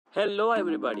Hello,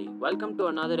 everybody. Welcome to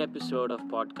another episode of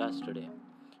podcast today.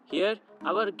 Here,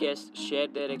 our guests share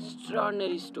their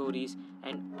extraordinary stories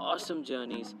and awesome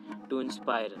journeys to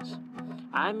inspire us.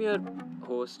 I'm your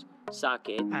host,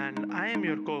 Saket. And I am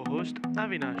your co host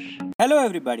Avinash. Hello,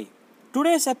 everybody.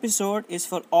 Today's episode is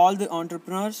for all the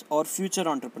entrepreneurs or future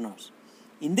entrepreneurs.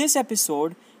 In this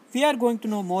episode, we are going to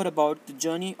know more about the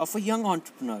journey of a young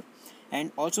entrepreneur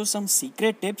and also some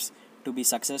secret tips to be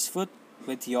successful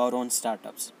with your own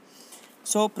startups.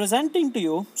 So, presenting to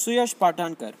you Suyash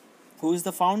Patankar, who is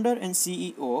the founder and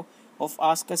CEO of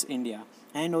Ask Us India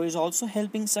and who is also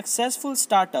helping successful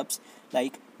startups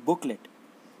like Booklet.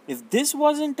 If this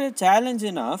wasn't a challenge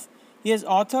enough, he has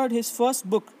authored his first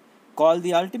book called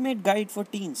The Ultimate Guide for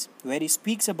Teens, where he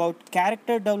speaks about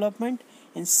character development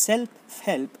and self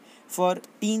help for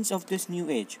teens of this new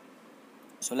age.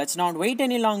 So let's not wait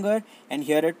any longer and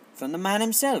hear it from the man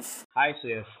himself. Hi,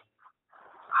 Suyash.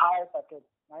 Hi, Saket.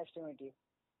 Nice to meet you.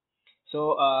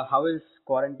 So, how is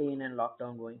quarantine and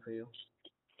lockdown going for you?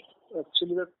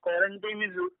 Actually, the quarantine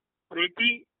is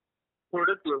pretty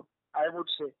productive, I would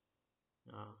say.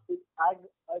 Uh,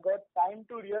 I got time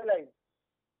to realize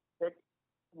that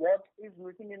what is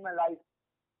missing in my life,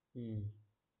 hmm.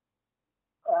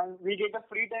 and we get a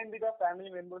free time with our family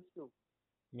members too.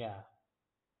 Yeah.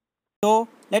 So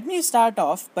let me start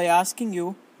off by asking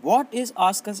you, what is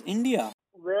Ask Us India?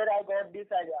 Where I got this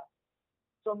idea.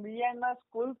 So me and my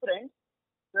school friends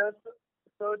were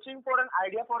searching for an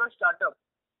idea for a startup.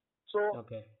 So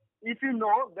Okay. if you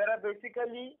know, there are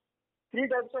basically three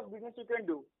types of business you can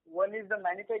do. One is the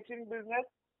manufacturing business,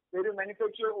 where you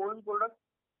manufacture your own products.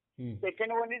 Hmm.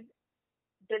 Second one is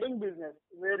trading business,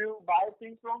 where you buy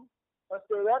things from a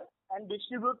seller and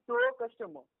distribute to a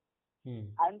customer.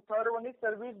 Hmm. And third one is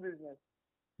service business.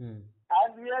 Hmm.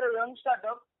 As we are a young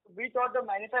startup, we thought the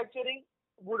manufacturing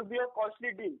would be a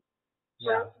costly deal.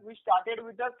 So Yeah. we started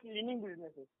with the cleaning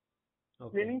businesses,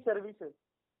 Okay. cleaning services.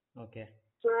 Okay.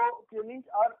 So cleaning,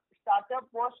 our startup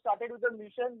was started with the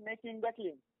mission Make India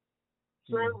Clean.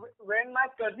 So Hmm. when my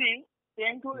cousin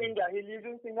came to India, he lives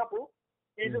in Singapore.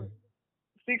 He's a Hmm.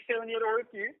 6, 7 year old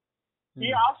kid. He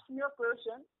Hmm. asked me a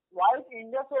question, why is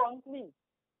India so unclean?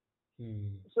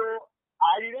 Hmm. So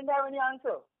I didn't have any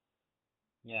answer.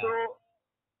 Yeah. So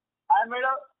I made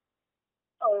a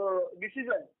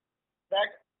decision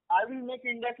that I will make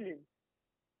India clean.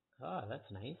 Ah, that's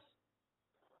nice.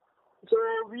 So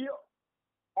we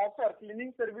offer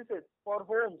cleaning services for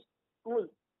homes, schools,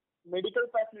 medical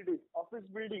facilities, office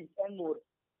buildings, and more.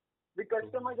 We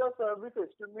customize our services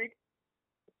to meet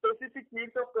specific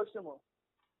needs of customers.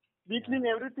 We Yeah. clean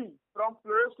everything from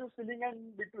floors to ceiling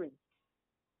and between.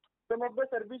 Some of the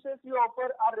services we offer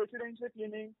are residential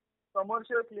cleaning,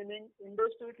 commercial cleaning,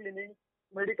 industrial cleaning,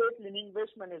 medical cleaning,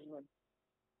 waste management.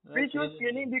 We That's choose really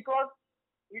cleaning nice. because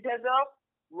it has a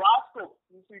vast scope.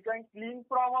 Means you can clean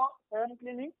from a home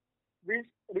cleaning, which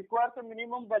requires a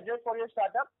minimum budget for your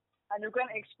startup, and you can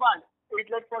expand it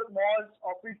like for malls,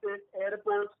 offices,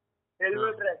 airports,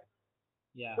 railway Ah. tracks.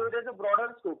 Yeah. So it has a broader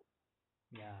scope.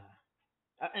 Yeah.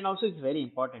 And also, it's very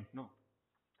important. No,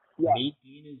 Yeah. being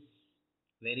clean is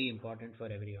very important for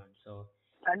everyone. So,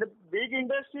 And the big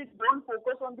industries don't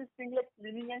focus on this thing like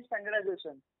cleaning and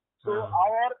standardization. So ah.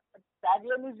 our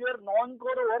tagline is your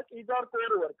non-core work is our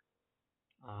core work.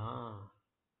 Ah.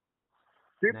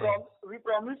 We Nice. we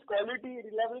promise quality,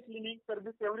 reliable cleaning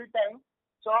service every time,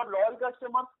 so our loyal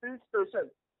customers feel special.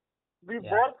 We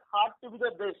Yeah. work hard to be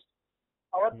the best.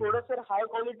 Our Hmm. products are high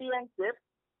quality and safe,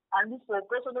 and we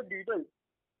focus on the details.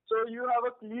 So you have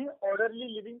a clean, orderly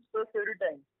living space every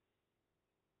time.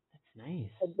 That's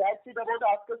nice. And that's it about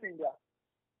Ask Us India.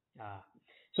 Ah.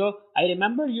 So I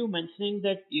remember you mentioning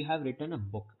that you have written a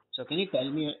book. So can you tell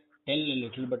a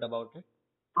little bit about it?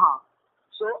 Huh.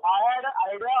 So I had an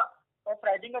idea of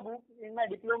writing a book in my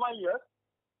diploma year,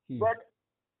 Hmm. but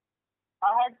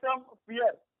I had some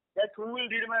fear that who will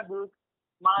read my book,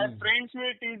 my Hmm. friends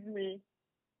will tease me.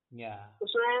 Yeah.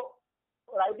 So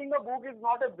writing a book is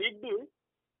not a big deal,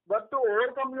 but to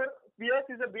overcome your fears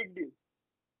is a big deal.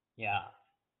 Yeah.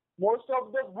 Most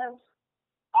of the books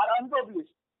are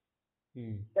unpublished.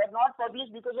 Hmm. They're not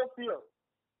published because of fear.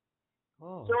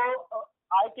 So Oh.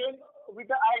 I came with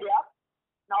the idea.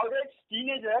 Nowadays,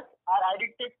 teenagers are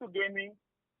addicted to gaming,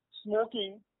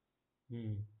 smoking,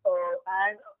 Hmm.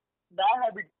 and bad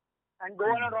habits, and go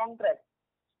on Hmm. a wrong track.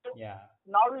 So Yeah.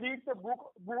 now we read the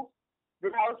book.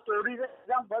 They have stories,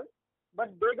 example,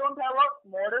 but they don't have a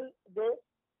model. They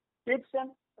tips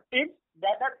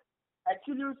that are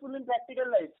actually useful in practical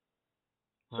life.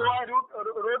 So Huh. I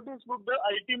wrote this book, The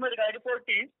Ultimate Guide for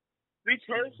Teens, which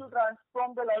helps to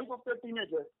transform the life of the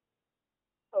teenagers.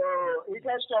 It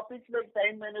has topics like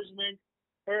time management,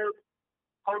 health,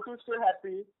 how to stay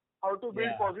happy, how to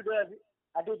build Yeah. positive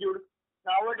attitude.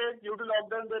 Nowadays, due to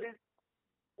lockdown, there is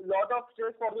a lot of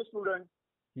stress for the students.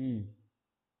 Hmm.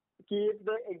 If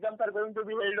the exams are going to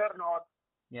be held or not.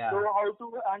 So Yeah. how to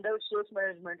handle stress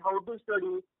management, how to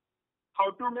study,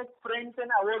 how to make friends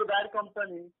and avoid bad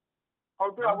company,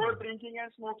 how to Oh. avoid drinking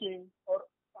and smoking, or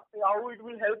how it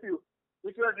will help you.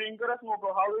 If you are a drinker or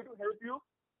smoker, how it will help you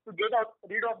to get out,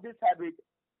 rid of this habit.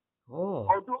 Oh.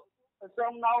 How to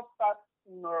some now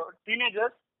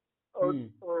teenagers Hmm.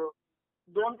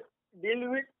 don't deal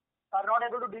with are not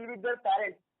able to deal with their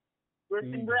parents. They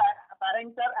think Hmm. their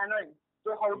parents are annoying.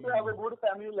 So how to have a Hmm. good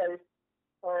family life?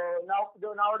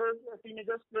 Nowadays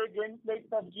teenagers play games like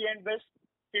PUBG and best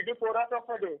 3 to 4 hours of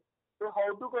a day. So how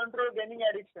to control gaming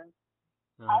addiction?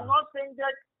 I'm Ah. not saying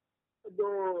that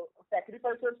the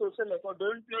sacrifice your social life or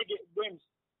don't play games,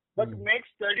 but Hmm. make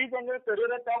studies and your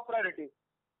career a top priority.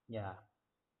 Yeah.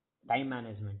 Time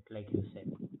management, like you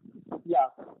said. Yeah.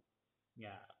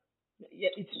 Yeah. Yeah,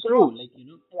 it's So true. Like,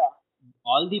 yeah.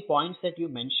 all the points that you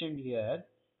mentioned here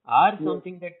are Yes.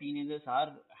 something that teenagers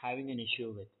are having an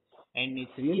issue with. And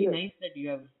it's really Yes. nice that you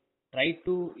have tried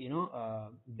to,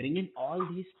 bring in all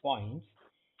these points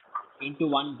into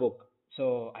one book.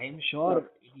 So I am sure Yes.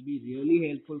 it will be really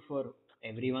helpful for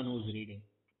everyone who's reading.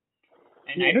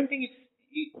 And I Yes. don't think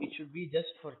it should be just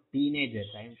for teenagers.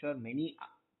 I am sure many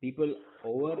people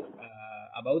over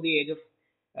above the age of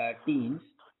teens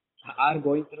are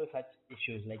going through such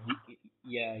issues like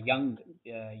yeah, young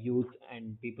youth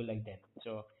and people like that.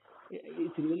 So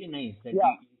it's really nice that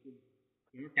Yeah.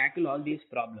 you could tackle all these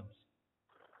problems.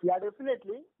 Yeah.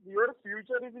 Definitely. Your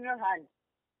future is in your hands.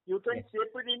 You can Yes.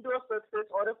 shape it into a success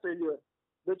or a failure.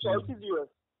 The choice Hmm. is yours.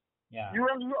 Yeah. You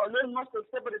and you alone must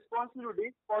accept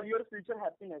responsibility for your future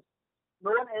happiness.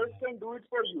 No one else Yeah. can do it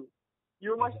for you.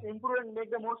 You must Exactly. improve and make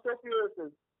the most of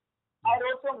yourself. I Yeah.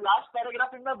 wrote some last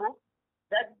paragraph in the book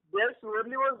that there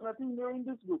surely was nothing new in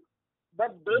this book.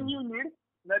 But then Hmm. you need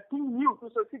nothing new to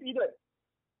succeed either.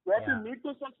 What you Yeah. need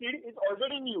to succeed is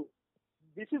already new.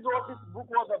 This is what this Ah, book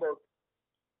was about.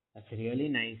 that's really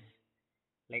nice.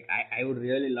 Like I would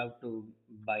really love to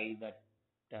buy that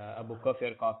a book of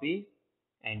your copy,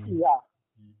 and Yeah.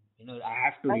 I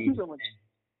have to Thank you read so it. much.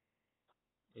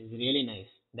 And it's really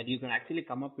nice that you can actually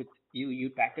come up with you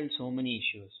tackle so many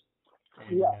issues,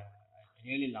 and Yeah. I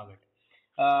really love it.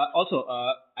 Also,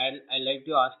 I like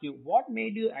to ask you what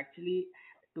made you actually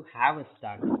to have a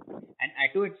startup, and I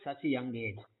do at such a young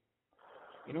age.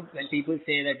 When people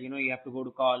say that you have to go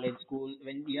to college, school,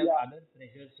 when you have Yeah. other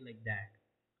pressures like that,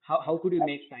 how could you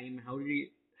make time? How did you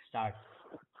start?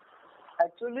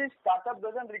 Actually, startup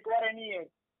doesn't require any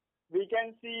age. We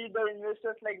can see the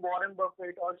investors like Warren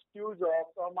Buffett or Steve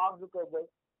Jobs or Mark Zuckerberg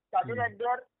started Hmm. at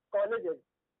their colleges.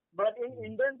 But in Hmm.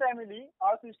 Indian family,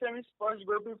 our system is first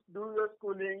go to do your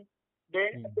schooling,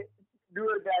 then Hmm. do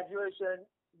your graduation,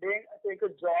 then take a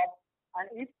job, and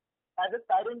if as a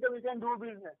side income you can do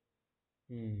business.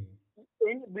 Hmm.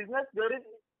 In business there is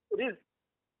risk.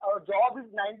 Our job is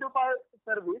 9 to 5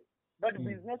 service, but Hmm.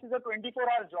 business is a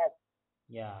 24-hour job.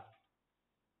 Yeah.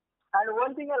 And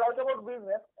one thing I like about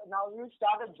business, now you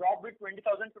start a job with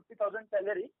 20,000, 50,000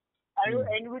 salary, and you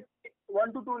Hmm. end with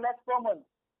 1 to 2 lakhs per month.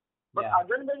 But Yeah.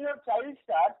 again, when your child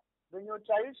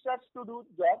starts to do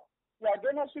job, he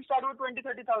again has to start with 20,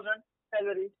 30,000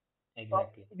 salary.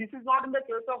 Exactly. This is not in the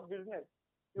case of business.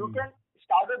 You Hmm. can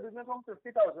start a business from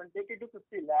 50,000, take it to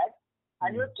 50 lakhs,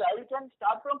 and Hmm. your child can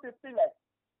start from 50 lakhs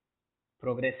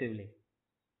Progressively.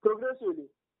 progressively.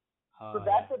 So Oh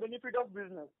that's yeah. the benefit of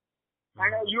business.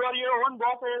 And Uh-huh. you are your own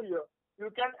boss over here. You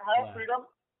can have Yeah. freedom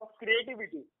of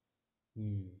creativity.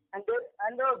 Hmm. And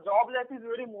the job life is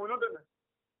very monotonous.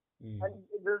 Hmm. And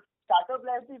the startup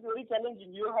life is very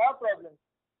challenging. You have problems,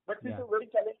 but it's Yeah. a very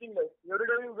challenging life. Every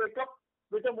day you wake up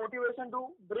with a motivation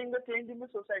to bring the change in the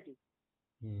society.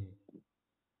 Hmm.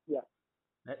 Yeah,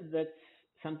 That's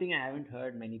something I haven't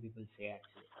heard many people say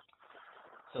actually.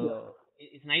 yeah, So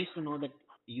it's nice to know that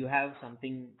you have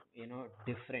something,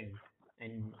 different,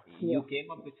 and yeah, you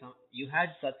came up with you had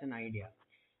such an idea,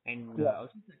 and yeah.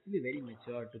 also it's actually very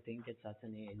mature to think at such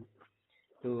an age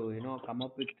to, come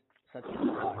up with such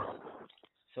thoughts.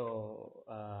 So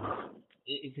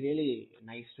it's really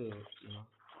nice to,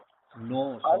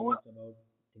 know I so would much about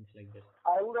things like this.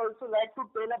 I would also like to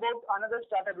tell about another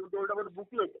startup. You told about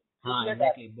booklet app.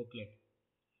 Exactly, booklet.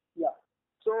 Yeah.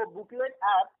 So booklet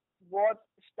app was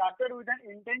started with an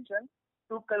intention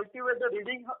to cultivate the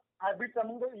reading habits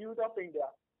among the youth of India.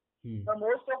 Hmm. Now,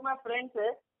 most of my friends say,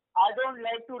 I don't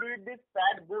like to read these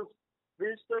fat books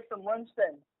which takes a month's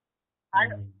time.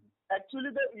 And Hmm.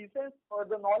 actually the essence or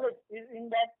the knowledge is in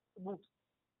that books.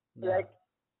 Yeah. Like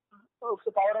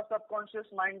The Power of Subconscious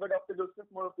Mind by Dr. Joseph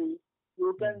Murphy,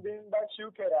 You Can Hmm. Win by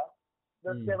Shiv Khera,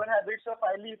 The Hmm. 7 Habits of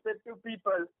Highly Effective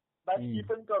People by Hmm.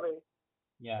 Stephen Covey.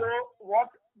 Yeah. So what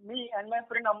me and my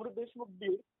friend Amrut Deshmukh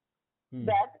did, Hmm.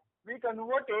 that we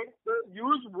converted the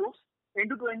used books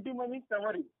into 20-minute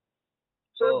summary.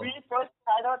 So Oh. we first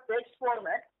had a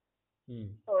Hmm.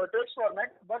 text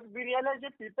format, but we realized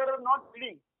that people are not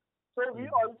reading. So we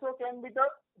Hmm. also came with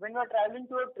when we were traveling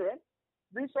to a train,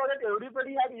 we saw that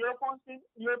everybody had earphones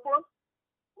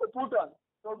put on.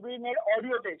 So we made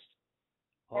audio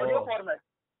Oh. format.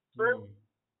 So Hmm.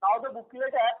 now the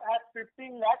booklet has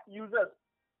 15 lakh users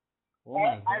Oh on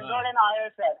my God. Android and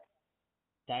iOS app.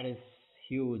 That is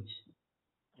huge.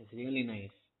 It's really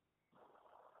nice.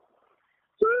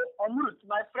 So Amrut,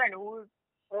 my friend, who is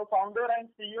a founder and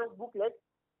CEO of Booklet,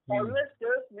 Hmm. always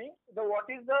tells me what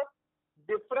is the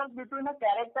difference between a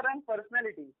character and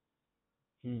personality.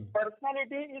 Hmm.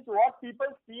 Personality is what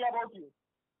people see about you.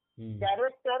 Hmm.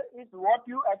 Character is what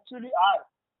you actually are.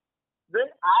 When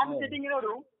I'm Oh. sitting in a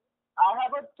room, I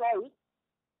have a choice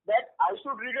that I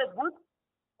should read a book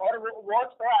or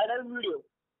watch an adult video.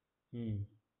 Hmm.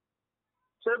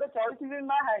 So the choice is in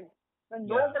my hand. When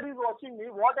Yeah. nobody is watching me,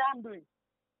 what I am doing.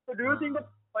 So do you think the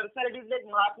personalities like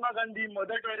Mahatma Gandhi,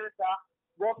 Mother Teresa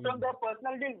worked on their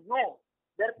personalities? No.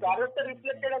 Their character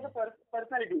reflected as a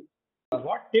personality.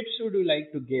 What tips would you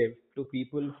like to give to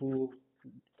people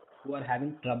who are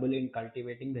having trouble in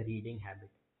cultivating the reading habit?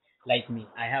 Like me,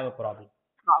 I have a problem.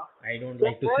 Uh, I don't so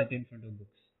like to first, sit in front of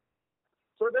books.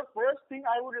 so the first thing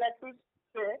I would like to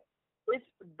say is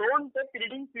don't take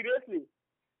reading seriously.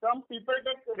 Some people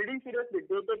take reading seriously.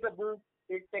 They take a book,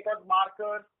 they take out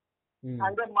markers, Hmm.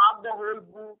 and they mark the whole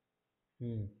book.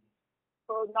 Hmm.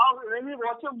 So now when we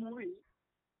watch a movie,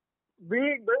 we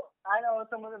do. I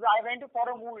went for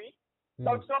a movie, Hmm.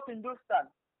 Thugs of Hindustan.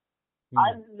 Hmm. I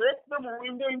left the movie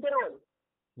in the interval.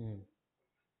 Hmm.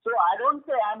 So I don't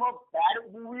say I'm a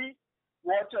bad movie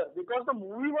watcher because the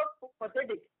movie was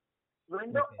pathetic.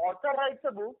 When the Okay. author writes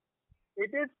a book,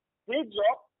 it is his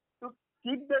job to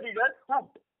keep the reader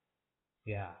hooked.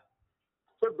 Yeah.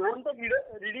 So don't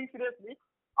take reading seriously.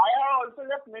 I have also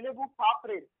left many books half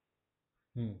read.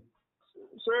 Hmm.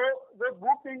 So the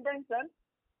book's intention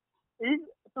is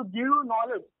to give you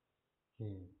knowledge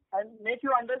Hmm. and make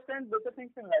you understand better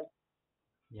things in life.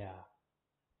 Yeah.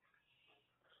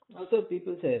 Also,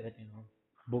 people say that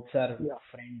books are Yeah.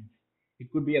 friends.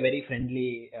 It could be a very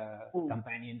friendly Hmm.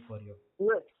 companion for you.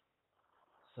 Yes.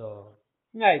 So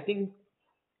yeah, I think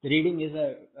reading is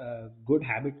a good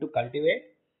habit to cultivate.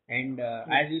 And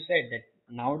as you said, that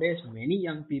nowadays many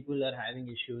young people are having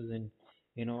issues in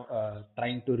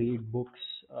trying to read books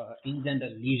in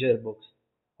general, leisure books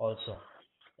also,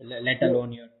 let Yes.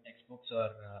 alone your textbooks or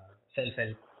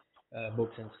self-help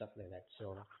books and stuff like that.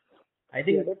 So I Yeah,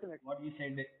 think definitely. what you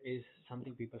said is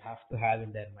something people have to have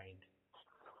in their mind.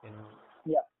 You know,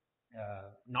 Yeah.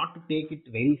 not to take it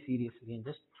very seriously and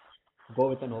just go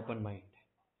with an open mind.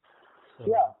 So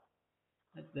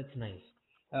Yeah. that's nice.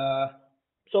 Uh,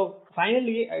 so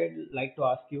finally, I'd like to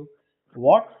ask you,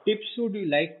 what tips would you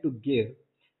like to give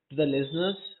to the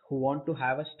listeners who want to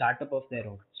have a startup of their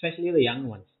own, especially the young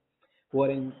ones who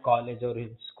are in college or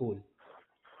in school?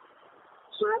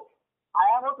 So I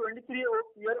am a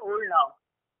 23-year-old now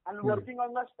and Hmm. working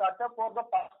on my startup for the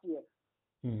past year.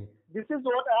 Hmm. This is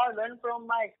what I have learned from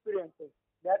my experiences.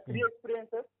 There are three Hmm.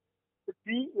 experiences,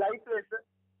 three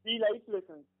life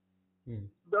lessons. Hmm.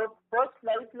 The first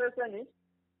life lesson is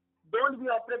don't be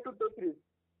afraid to take risks.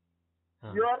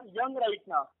 Huh. You are young right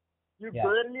now. You Yeah.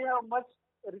 barely have much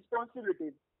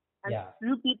responsibilities, and Yeah.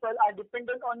 few people are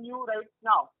dependent on you right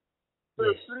now. So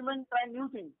Yes. experiment, try new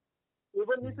things.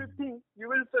 Even if you Hmm. think you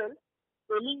will fail,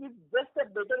 failing is just a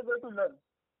better way to learn.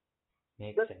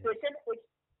 Makes The sense. second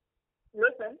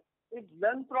lesson is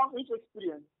learn from each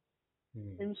experience.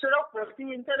 Hmm. Instead of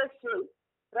working inside a shell,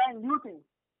 try new things.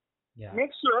 Yeah.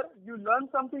 Make sure you learn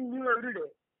something new every day.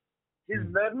 These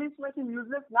Hmm. learnings may seem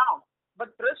useless now,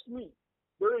 but trust me,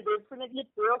 they will definitely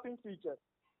pay off in future.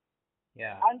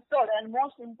 Yeah. And third and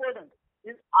most important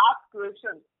is ask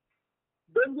questions.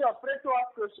 Don't be afraid to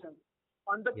ask questions.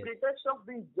 On the Yes. pretext of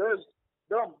being judged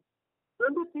dumb,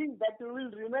 don't you think that you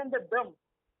will remain the dumb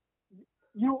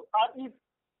you are if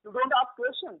you don't ask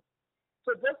questions?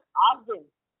 So just ask them.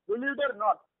 Believe it or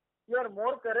not, you are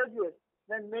more courageous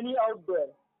than many out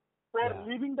there for Yeah.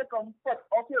 leaving the comfort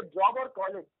of your job or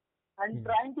college and Hmm.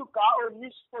 trying to carve a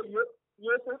niche for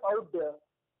yourself out there.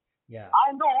 Yeah.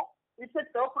 I know it's a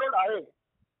tough road ahead.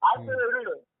 I Hmm. say every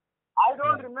day. I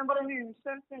don't Yeah. remember any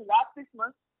instance in last 6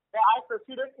 months that I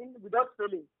succeeded in without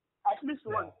failing. at least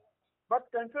Yeah. once. But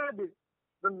consider this: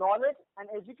 the knowledge and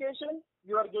education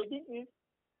you are getting is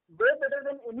way better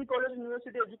than any college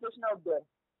university education out there.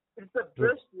 It's the True.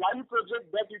 best live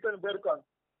project that you can work on.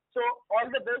 So all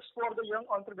the best for the young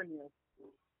entrepreneurs.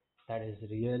 That is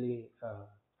really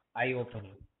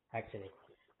eye-opening, actually.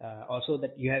 Also,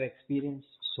 that you have experienced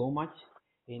so much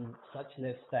in such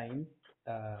less time,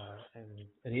 and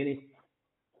really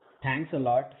thanks a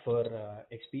lot for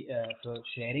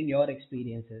sharing your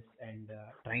experiences and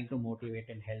trying to motivate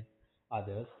and help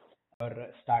others. Your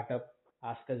startup,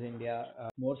 Ask Us India,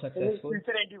 more Any successful,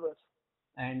 future endeavors.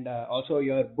 and also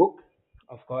your book,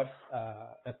 of course.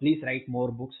 Please write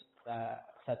more books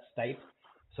such type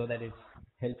so that it's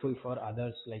helpful for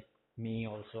others like me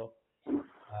also.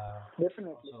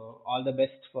 Definitely. So all the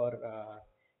best for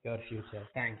your future.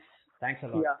 Thanks a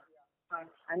lot. Yeah.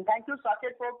 And thank you,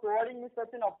 Saket, for providing me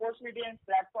such an opportunity and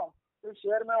platform to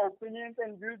share my opinions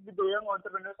and views with the young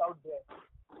entrepreneurs out there.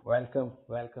 Welcome.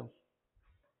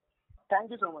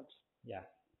 Thank you so much. Yeah,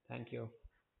 thank you.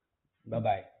 Bye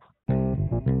bye.